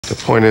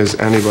The point is,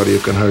 anybody who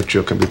can hurt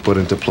you can be put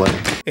into play.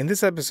 In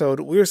this episode,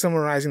 we are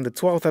summarizing the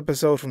 12th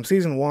episode from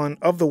Season 1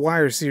 of the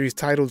Wire series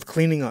titled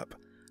Cleaning Up.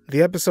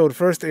 The episode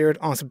first aired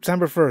on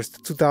September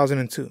 1st,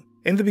 2002.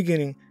 In the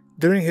beginning,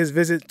 during his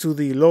visit to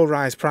the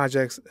low-rise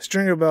projects,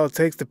 Stringer Bell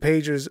takes the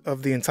pagers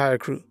of the entire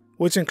crew,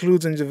 which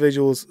includes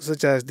individuals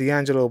such as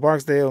D'Angelo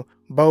Barksdale,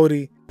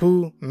 Bodie,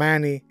 Pooh,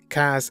 Manny,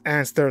 Cass,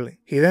 and Sterling.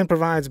 He then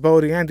provides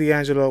Bodie and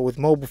D'Angelo with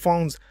mobile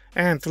phones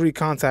and 3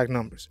 contact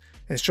numbers,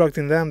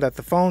 instructing them that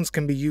the phones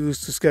can be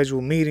used to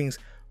schedule meetings,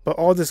 but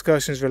all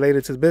discussions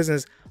related to the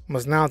business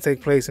must now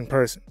take place in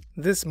person.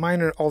 This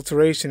minor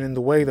alteration in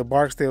the way the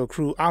Barksdale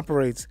crew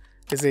operates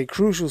is a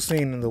crucial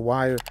scene in The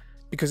Wire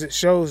because it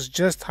shows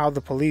just how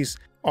the police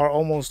are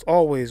almost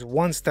always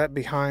one step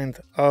behind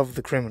of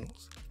the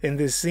criminals. In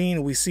this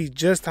scene, we see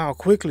just how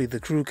quickly the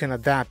crew can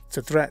adapt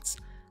to threats,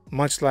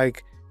 much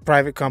like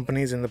private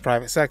companies in the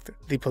private sector.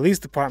 The police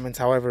departments,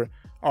 however,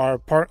 are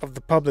part of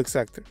the public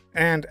sector,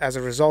 and as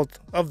a result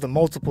of the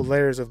multiple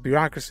layers of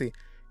bureaucracy,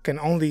 can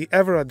only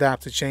ever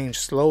adapt to change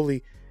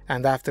slowly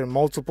and after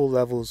multiple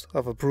levels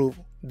of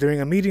approval.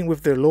 During a meeting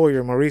with their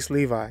lawyer, Maurice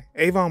Levi,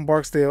 Avon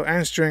Barksdale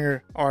and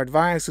Stringer are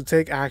advised to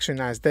take action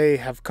as they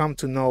have come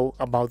to know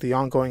about the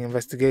ongoing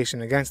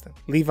investigation against them.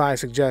 Levi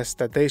suggests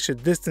that they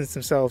should distance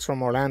themselves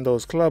from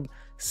Orlando's club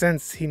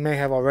since he may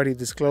have already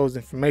disclosed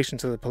information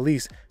to the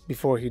police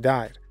before he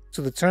died.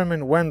 To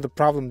determine when the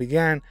problem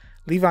began,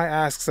 Levi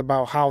asks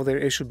about how their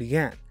issue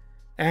began,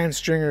 and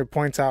Stringer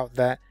points out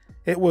that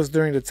it was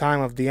during the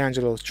time of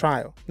D'Angelo's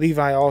trial.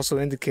 Levi also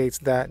indicates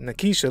that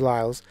Nikesha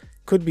Lyles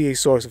could be a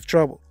source of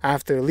trouble.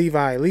 After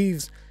Levi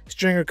leaves,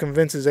 Stringer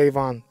convinces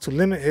Avon to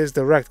limit his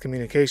direct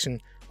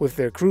communication with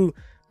their crew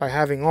by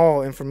having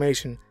all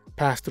information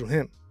pass through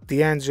him.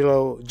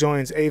 D'Angelo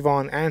joins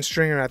Avon and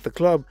Stringer at the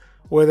club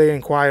where they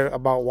inquire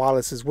about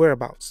Wallace's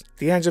whereabouts.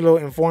 D'Angelo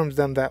informs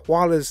them that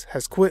Wallace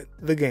has quit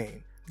the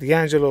game.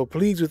 D'Angelo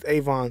pleads with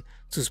Avon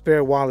to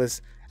spare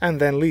Wallace and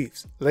then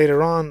leaves.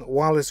 Later on,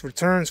 Wallace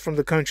returns from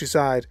the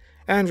countryside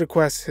and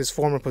requests his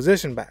former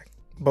position back.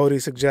 Bodie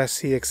suggests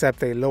he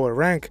accept a lower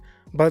rank,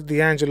 but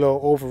D'Angelo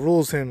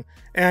overrules him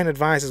and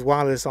advises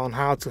Wallace on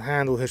how to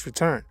handle his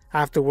return.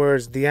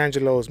 Afterwards,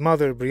 D'Angelo's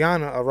mother,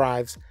 Brianna,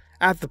 arrives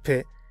at the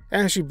pit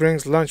and she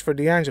brings lunch for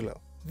D'Angelo.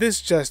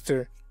 This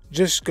gesture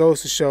just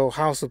goes to show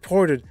how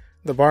supported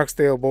the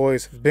Barksdale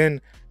boys have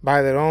been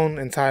by their own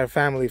entire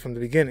family from the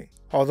beginning.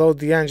 Although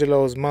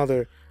D'Angelo's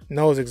mother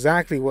knows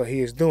exactly what he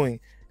is doing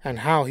and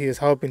how he is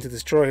helping to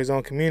destroy his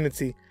own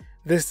community,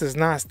 this does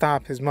not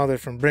stop his mother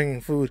from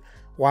bringing food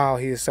while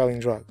he is selling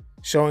drugs,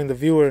 showing the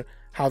viewer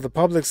how the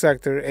public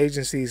sector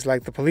agencies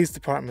like the police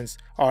departments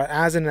are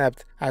as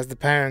inept as the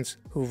parents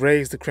who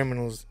raised the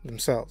criminals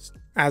themselves.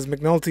 As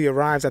McNulty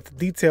arrives at the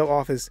detail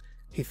office,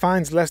 he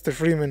finds Lester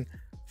Freeman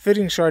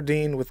fitting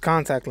Chardine with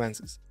contact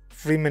lenses.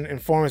 Freeman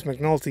informs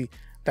McNulty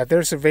that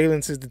their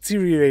surveillance is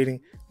deteriorating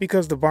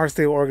because the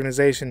Barksdale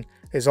organization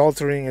is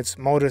altering its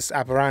modus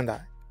operandi.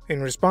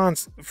 In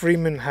response,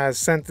 Freeman has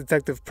sent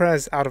Detective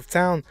Prez out of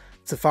town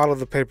to follow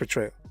the paper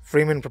trail.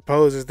 Freeman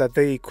proposes that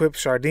they equip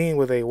Chardine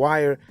with a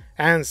wire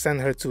and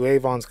send her to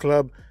Avon's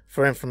club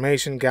for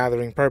information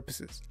gathering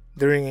purposes.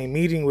 During a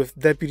meeting with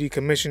Deputy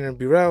Commissioner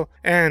Burrell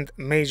and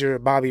Major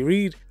Bobby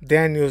Reed,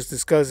 Daniels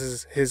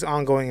discusses his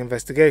ongoing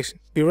investigation.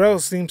 Burrell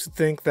seems to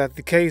think that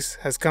the case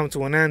has come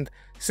to an end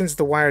since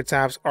the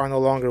wiretaps are no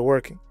longer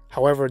working.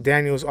 However,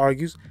 Daniels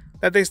argues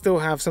that they still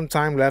have some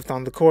time left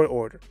on the court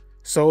order,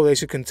 so they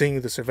should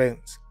continue the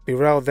surveillance.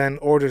 Burrell then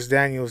orders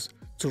Daniels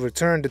to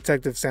return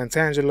Detective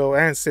Santangelo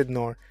and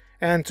Sidnor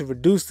and to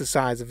reduce the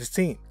size of his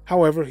team.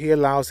 However, he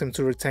allows him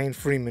to retain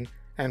Freeman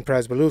and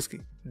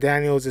Prez-Belusky.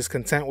 Daniels is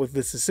content with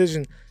this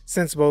decision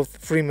since both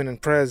Freeman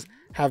and Prez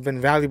have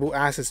been valuable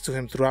assets to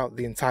him throughout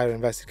the entire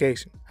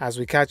investigation. As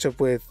we catch up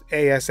with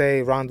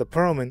ASA Rhonda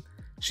Perlman,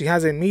 she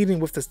has a meeting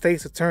with the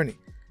state's attorney,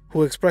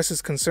 who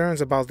expresses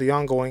concerns about the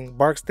ongoing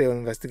Barksdale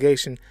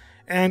investigation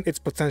and its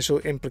potential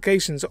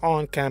implications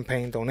on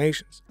campaign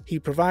donations. He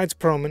provides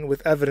Perlman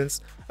with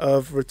evidence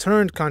of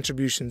returned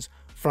contributions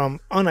from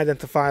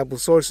unidentifiable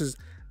sources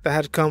that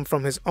had come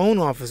from his own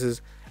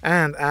offices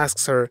and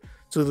asks her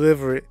to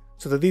deliver it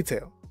to the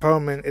detail.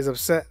 Perlman is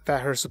upset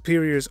that her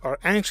superiors are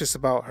anxious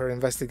about her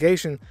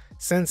investigation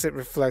since it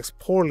reflects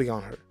poorly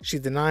on her. She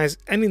denies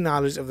any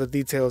knowledge of the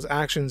detail's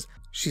actions.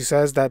 She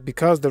says that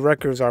because the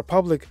records are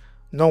public,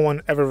 no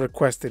one ever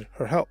requested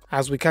her help.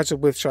 As we catch up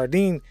with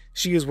Chardine,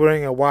 she is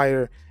wearing a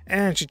wire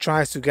and she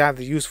tries to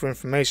gather useful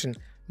information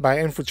by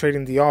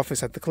infiltrating the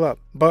office at the club,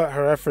 but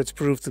her efforts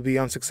prove to be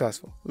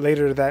unsuccessful.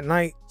 Later that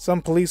night,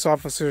 some police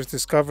officers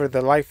discover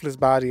the lifeless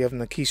body of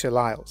Nikesha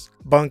Lyles.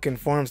 Bunk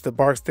informs the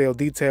Barksdale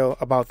detail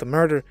about the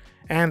murder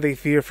and they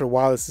fear for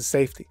Wallace's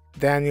safety.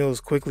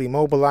 Daniels quickly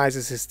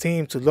mobilizes his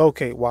team to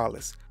locate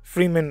Wallace.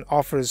 Freeman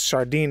offers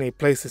Chardine a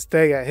place to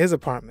stay at his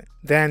apartment.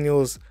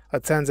 Daniels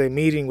attends a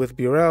meeting with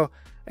Burrell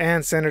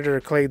and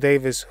Senator Clay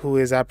Davis, who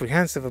is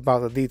apprehensive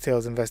about the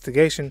details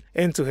investigation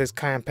into his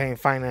campaign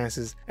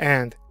finances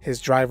and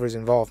his driver's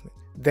involvement.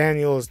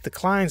 Daniels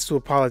declines to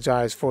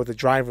apologize for the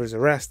driver's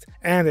arrest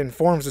and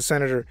informs the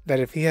senator that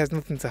if he has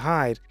nothing to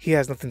hide, he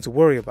has nothing to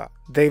worry about.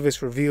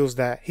 Davis reveals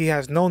that he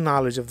has no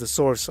knowledge of the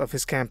source of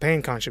his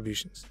campaign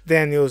contributions.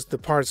 Daniels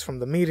departs from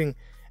the meeting,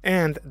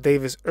 and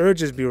Davis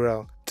urges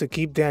Burrell to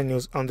keep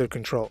Daniels under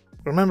control.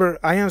 Remember,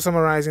 I am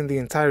summarizing the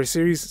entire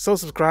series, so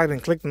subscribe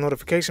and click the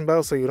notification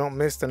bell so you don't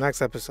miss the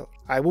next episode.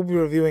 I will be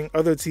reviewing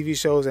other TV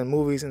shows and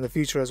movies in the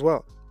future as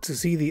well. To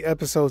see the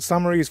episode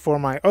summaries for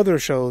my other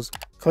shows,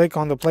 click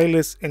on the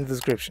playlist in the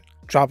description.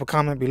 Drop a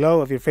comment below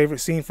of your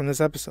favorite scene from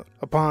this episode.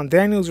 Upon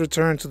Daniel's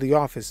return to the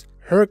office,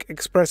 Herc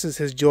expresses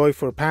his joy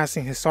for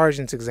passing his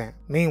sergeant's exam.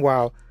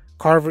 Meanwhile,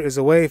 Carver is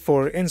away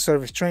for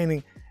in-service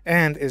training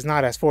and is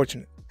not as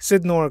fortunate.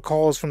 Sidnor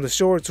calls from the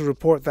shore to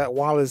report that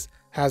Wallace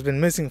has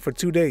been missing for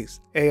 2 days.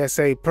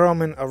 ASA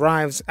Perlman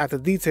arrives at the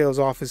details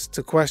office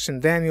to question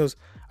Daniels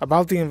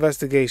about the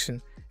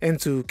investigation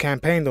into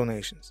campaign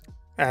donations.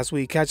 As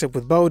we catch up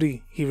with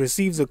Bodie, he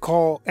receives a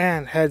call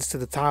and heads to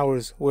the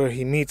towers where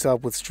he meets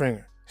up with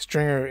Stringer.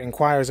 Stringer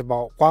inquires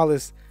about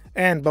Wallace,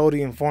 and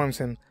Bodie informs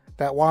him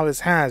that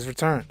Wallace has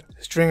returned.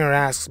 Stringer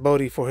asks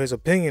Bodie for his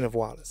opinion of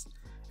Wallace,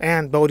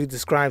 and Bodie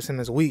describes him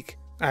as weak.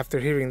 After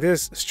hearing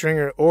this,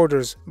 Stringer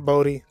orders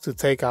Bodie to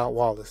take out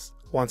Wallace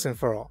once and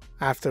for all.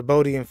 After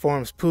Bodie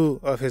informs Pooh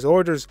of his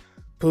orders,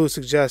 Pooh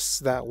suggests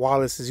that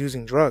Wallace is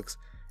using drugs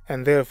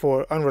and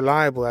therefore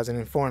unreliable as an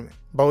informant.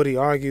 Bodie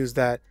argues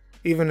that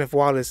even if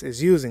Wallace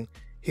is using,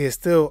 he is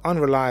still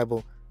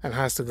unreliable and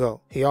has to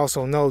go. He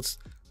also notes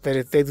that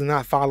if they do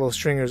not follow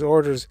Stringer's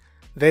orders,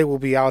 they will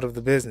be out of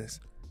the business,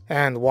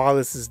 and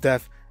Wallace's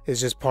death is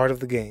just part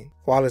of the game.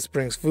 Wallace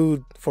brings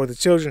food for the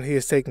children he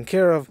is taking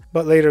care of,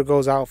 but later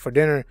goes out for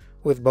dinner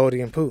with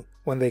Bodie and Pooh.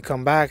 When they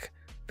come back,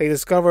 they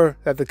discover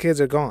that the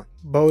kids are gone.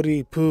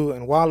 Bodie, Pooh,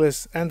 and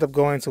Wallace end up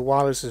going to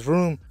Wallace's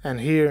room, and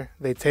here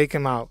they take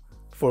him out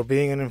for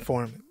being an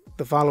informant.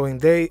 The following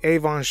day,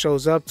 Avon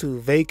shows up to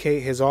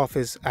vacate his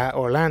office at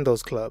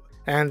Orlando's club,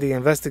 and the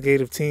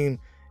investigative team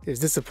is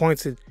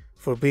disappointed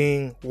for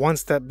being one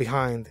step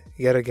behind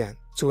yet again.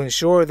 To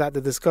ensure that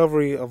the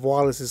discovery of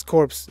Wallace's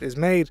corpse is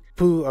made,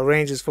 Pooh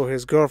arranges for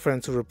his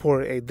girlfriend to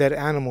report a dead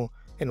animal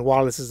in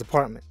Wallace's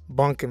apartment.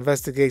 Bunk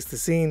investigates the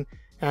scene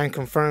and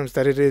confirms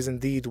that it is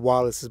indeed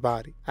Wallace's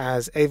body.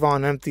 As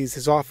Avon empties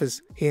his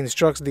office, he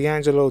instructs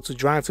D'Angelo to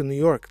drive to New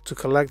York to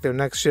collect their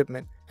next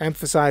shipment,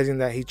 emphasizing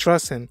that he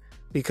trusts him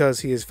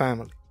because he is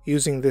family.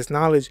 Using this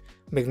knowledge,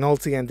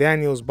 McNulty and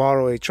Daniels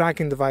borrow a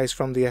tracking device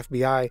from the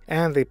FBI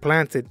and they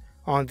plant it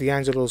on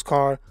D'Angelo's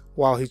car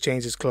while he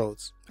changes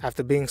clothes.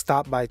 After being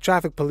stopped by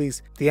traffic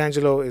police,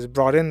 D'Angelo is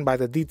brought in by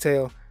the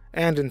detail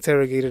and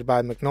interrogated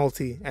by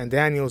McNulty and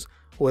Daniels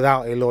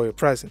without a lawyer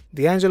present.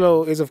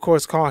 D'Angelo is of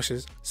course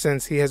cautious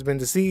since he has been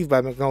deceived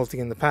by McNulty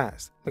in the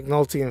past.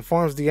 McNulty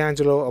informs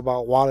D'Angelo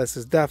about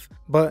Wallace's death,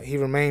 but he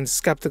remains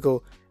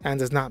skeptical and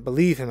does not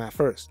believe him at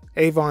first.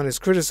 Avon is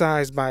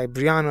criticized by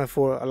Brianna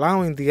for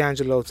allowing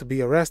D'Angelo to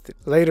be arrested.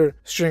 Later,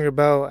 Stringer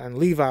Bell and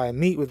Levi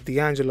meet with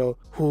D'Angelo,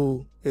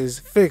 who is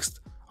fixed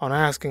on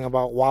asking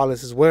about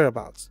Wallace's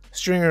whereabouts.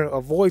 Stringer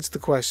avoids the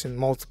question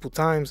multiple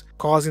times,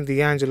 causing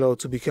D'Angelo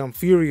to become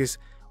furious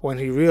when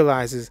he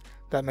realizes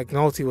that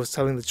McNulty was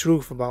telling the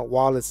truth about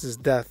Wallace's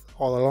death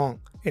all along.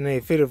 In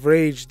a fit of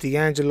rage,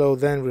 D'Angelo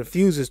then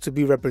refuses to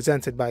be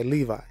represented by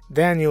Levi.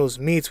 Daniels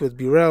meets with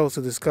Burrell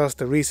to discuss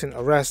the recent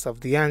arrest of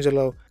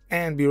D'Angelo,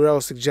 and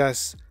Burrell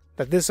suggests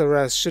that this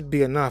arrest should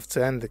be enough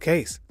to end the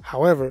case.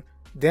 However,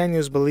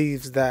 Daniels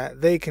believes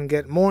that they can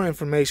get more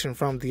information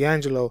from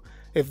D'Angelo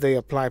if they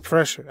apply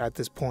pressure at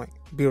this point.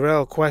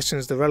 Burrell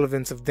questions the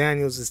relevance of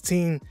Daniels'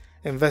 team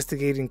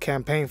investigating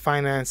campaign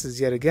finances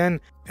yet again,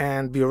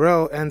 and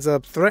Burrell ends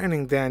up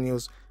threatening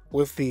Daniels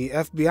with the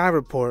FBI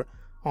report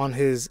on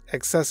his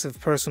excessive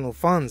personal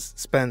funds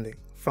spending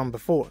from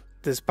before.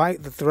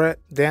 Despite the threat,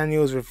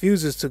 Daniels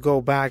refuses to go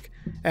back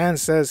and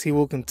says he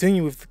will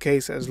continue with the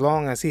case as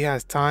long as he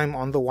has time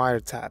on the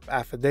wiretap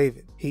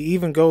affidavit. He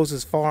even goes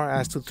as far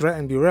as to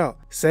threaten Burrell,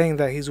 saying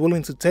that he's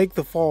willing to take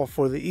the fall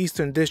for the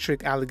Eastern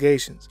District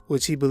allegations,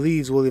 which he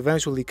believes will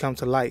eventually come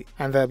to light,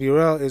 and that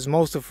Burrell is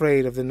most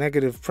afraid of the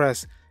negative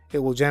press it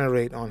will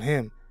generate on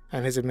him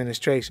and his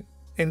administration.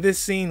 In this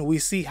scene, we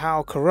see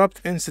how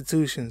corrupt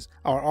institutions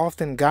are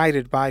often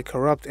guided by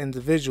corrupt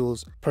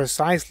individuals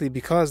precisely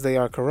because they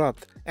are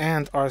corrupt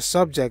and are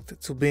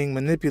subject to being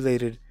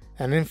manipulated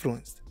and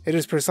influenced. It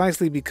is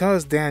precisely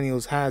because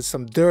Daniels has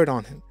some dirt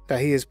on him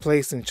that he is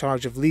placed in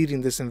charge of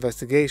leading this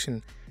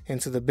investigation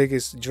into the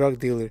biggest drug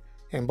dealer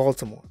in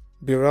Baltimore.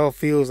 Burrell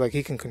feels like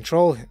he can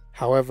control him.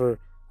 However,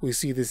 we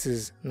see this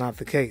is not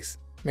the case.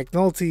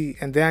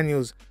 McNulty and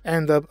Daniels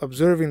end up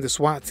observing the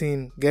SWAT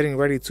team getting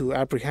ready to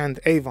apprehend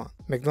Avon.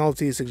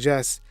 McNulty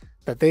suggests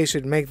that they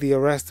should make the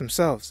arrest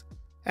themselves,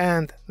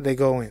 and they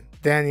go in.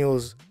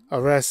 Daniels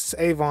arrests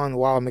Avon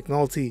while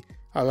McNulty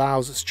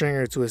allows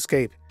Stringer to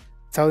escape,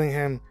 telling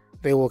him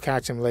they will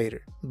catch him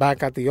later.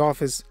 Back at the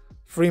office,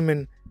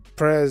 Freeman,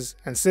 Prez,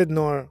 and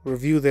Sidnor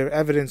review their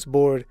evidence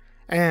board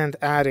and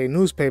add a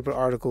newspaper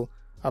article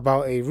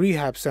about a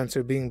rehab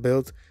center being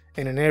built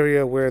in an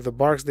area where the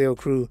Barksdale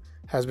crew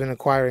has been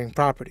acquiring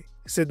property.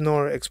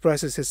 Sydnor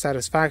expresses his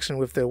satisfaction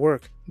with their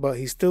work, but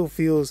he still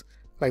feels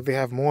like they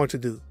have more to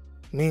do.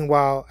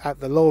 Meanwhile, at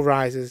the low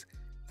rises,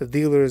 the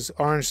dealer's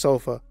orange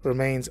sofa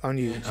remains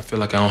unused. I feel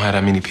like I don't have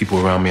that many people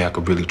around me I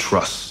could really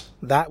trust.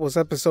 That was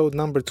episode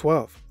number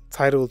 12,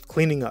 titled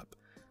Cleaning Up.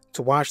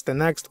 To watch the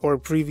next or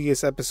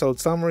previous episode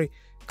summary,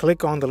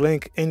 click on the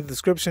link in the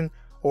description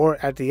or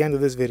at the end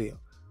of this video.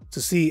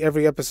 To see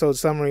every episode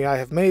summary I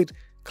have made,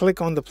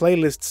 click on the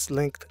playlists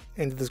linked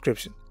in the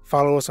description.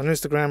 Follow us on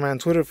Instagram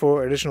and Twitter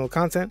for additional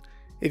content.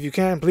 If you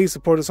can, please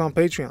support us on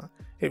Patreon.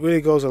 It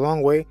really goes a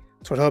long way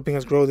toward helping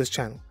us grow this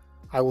channel.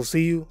 I will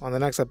see you on the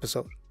next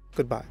episode.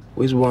 Goodbye.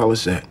 Where's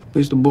Wallace at?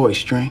 Where's the boy,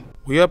 String?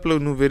 We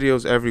upload new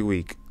videos every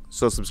week,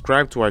 so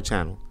subscribe to our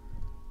channel.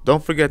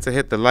 Don't forget to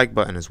hit the like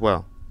button as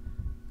well.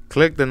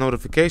 Click the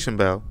notification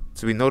bell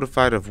to be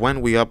notified of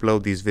when we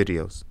upload these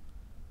videos.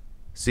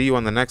 See you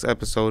on the next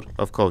episode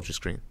of Culture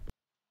Screen.